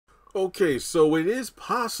Okay, so it is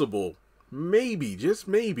possible, maybe, just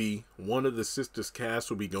maybe, one of the Sistas cast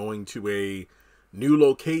will be going to a new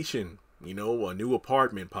location, a new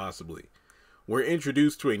apartment possibly. We're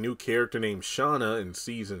introduced to a new character named Shauna in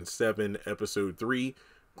Season 7, Episode 3,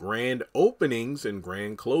 Grand Openings and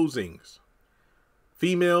Grand Closings.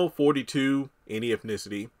 Female, 42, any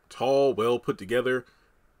ethnicity, tall, well put together,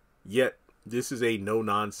 yet this is a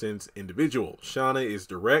no-nonsense individual. Shauna is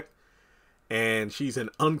direct, and she's an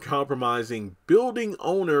uncompromising building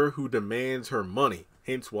owner who demands her money.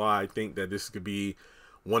 Hence why I think that this could be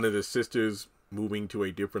one of the sisters moving to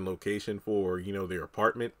a different location for, their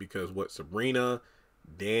apartment. Because what Sabrina,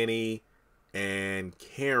 Danny, and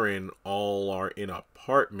Karen all are in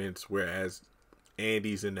apartments, whereas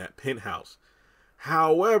Andy's in that penthouse.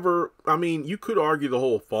 However, I mean, you could argue the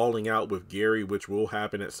whole falling out with Gary, which will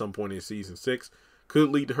happen at some point in season 6, could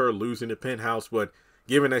lead to her losing the penthouse, but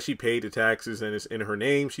given that she paid the taxes and it's in her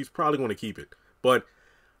name, she's probably going to keep it. But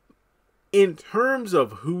in terms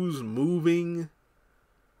of who's moving,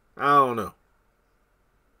 I don't know.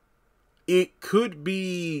 It could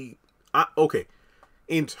be... okay.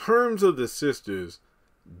 In terms of the sisters,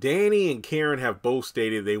 Danny and Karen have both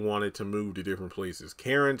stated they wanted to move to different places.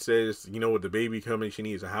 Karen says, with the baby coming, she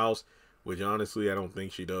needs a house, which honestly, I don't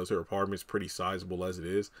think she does. Her apartment's pretty sizable as it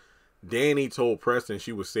is. Danny told Preston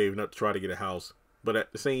she was saving up to try to get a house. But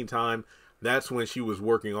at the same time, that's when she was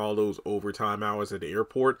working all those overtime hours at the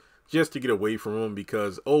airport just to get away from him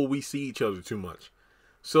because, we see each other too much.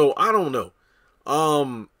 So, I don't know.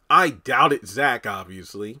 I doubt it Zach,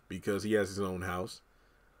 obviously, because he has his own house.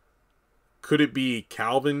 Could it be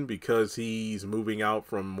Calvin because he's moving out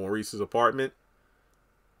from Maurice's apartment?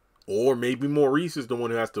 Or maybe Maurice is the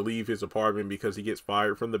one who has to leave his apartment because he gets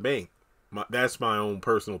fired from the bank. That's my own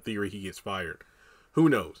personal theory, he gets fired. Who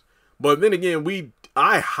knows? But then again,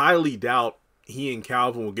 I highly doubt he and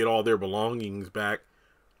Calvin will get all their belongings back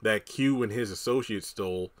that Q and his associates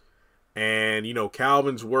stole. And,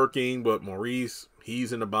 Calvin's working, but Maurice,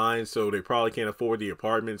 he's in a bind, so they probably can't afford the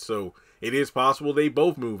apartment. So it is possible they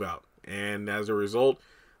both move out. And as a result,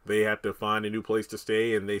 they have to find a new place to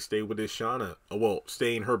stay, and they stay with this Shauna. Well,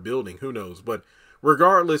 stay in her building. Who knows? But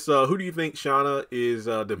regardless, who do you think Shauna is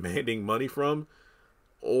demanding money from?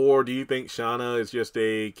 Or do you think Shauna is just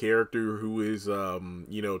a character who is,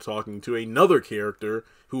 talking to another character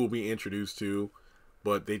who will be introduced to,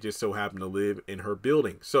 but they just so happen to live in her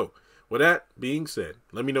building? So, with that being said,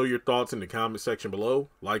 let me know your thoughts in the comment section below.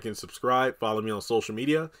 Like and subscribe. Follow me on social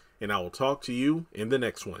media, and I will talk to you in the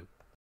next one.